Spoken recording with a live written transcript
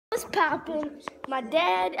was popping. My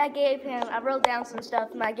dad, I wrote down some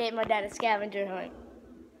stuff, and I gave my dad a scavenger hunt.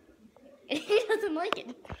 And he doesn't like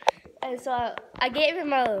it. And so I gave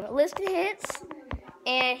him a list of hints,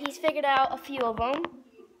 and he's figured out a few of them.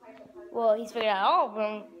 Well, he's figured out all of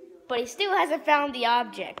them, but he still hasn't found the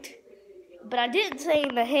object. But I didn't say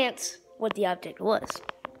in the hints what the object was.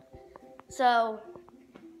 So,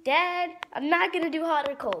 Dad, I'm not going to do hot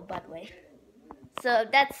or cold, by the way. So,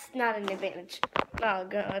 that's not an advantage. Oh,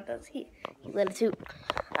 God, he let it too.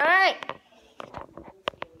 All right.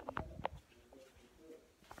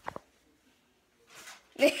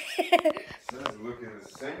 Says look in the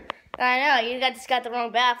sink. I know, you just got the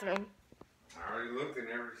wrong bathroom. I already looked in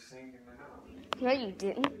every sink in the house. No, you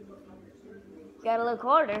didn't. You gotta look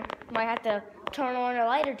harder. Might have to turn on a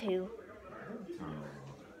light or two.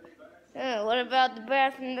 What about the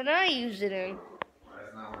bathroom that I use it in?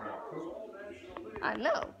 That's not where I poop. I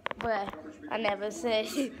know, but I never said.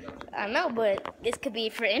 I know, but this could be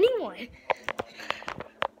for anyone.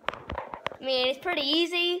 I mean, it's pretty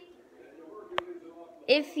easy.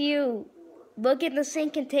 If you look in the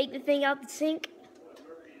sink and take the thing out the sink.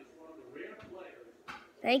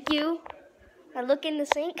 Thank you. I look in the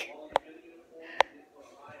sink.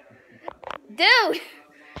 Dude,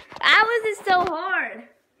 how is it so hard?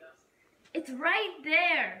 It's right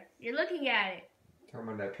there. You're looking at it. Talking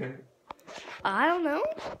about that pin? I don't know.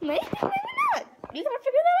 Maybe, maybe not. You gotta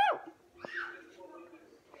figure that out.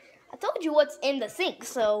 I told you what's in the sink,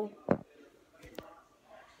 so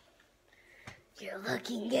you're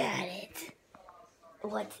looking at it.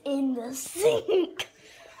 What's in the sink?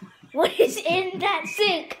 What is in that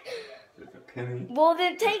sink? It's a penny. Well,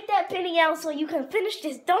 then take that penny out so you can finish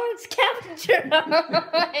this darn scavenger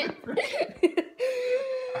hunt.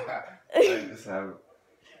 I just have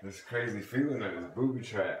this crazy feeling that it's booby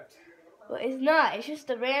trapped. Well, it's not. It's just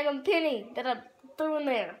a random penny that I threw in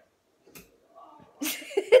there.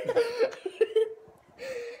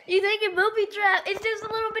 You think it booby trap? It's just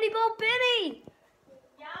a little bitty gold penny.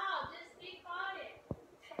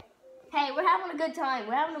 Hey, we're having a good time.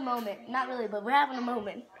 We're having a moment. Not really, but we're having a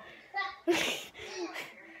moment.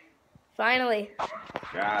 Finally.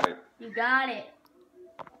 Got it. You got it.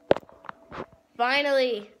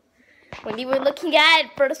 Finally. When you were looking at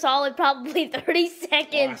it for a solid probably 30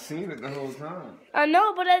 seconds. Well, I seen it the whole time. I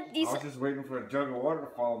know, but I was just waiting for a jug of water to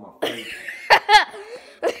fall on my face.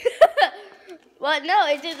 Well, no,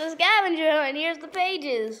 it's just a scavenger hunt. Here's the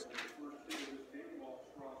pages.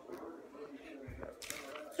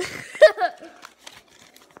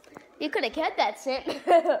 You could have kept that scent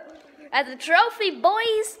as a trophy,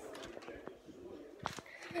 boys.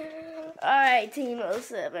 Alright, Team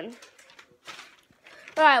 07.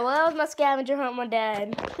 Alright, well, that was my scavenger hunt, my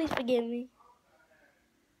dad. Please forgive me.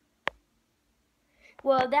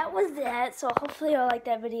 Well, that was that, so hopefully y'all like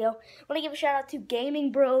that video. I want to give a shout out to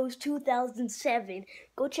Gaming Bros 2007.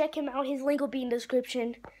 Go check him out. His link will be in the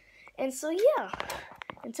description. And so, yeah.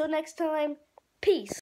 Until next time, peace.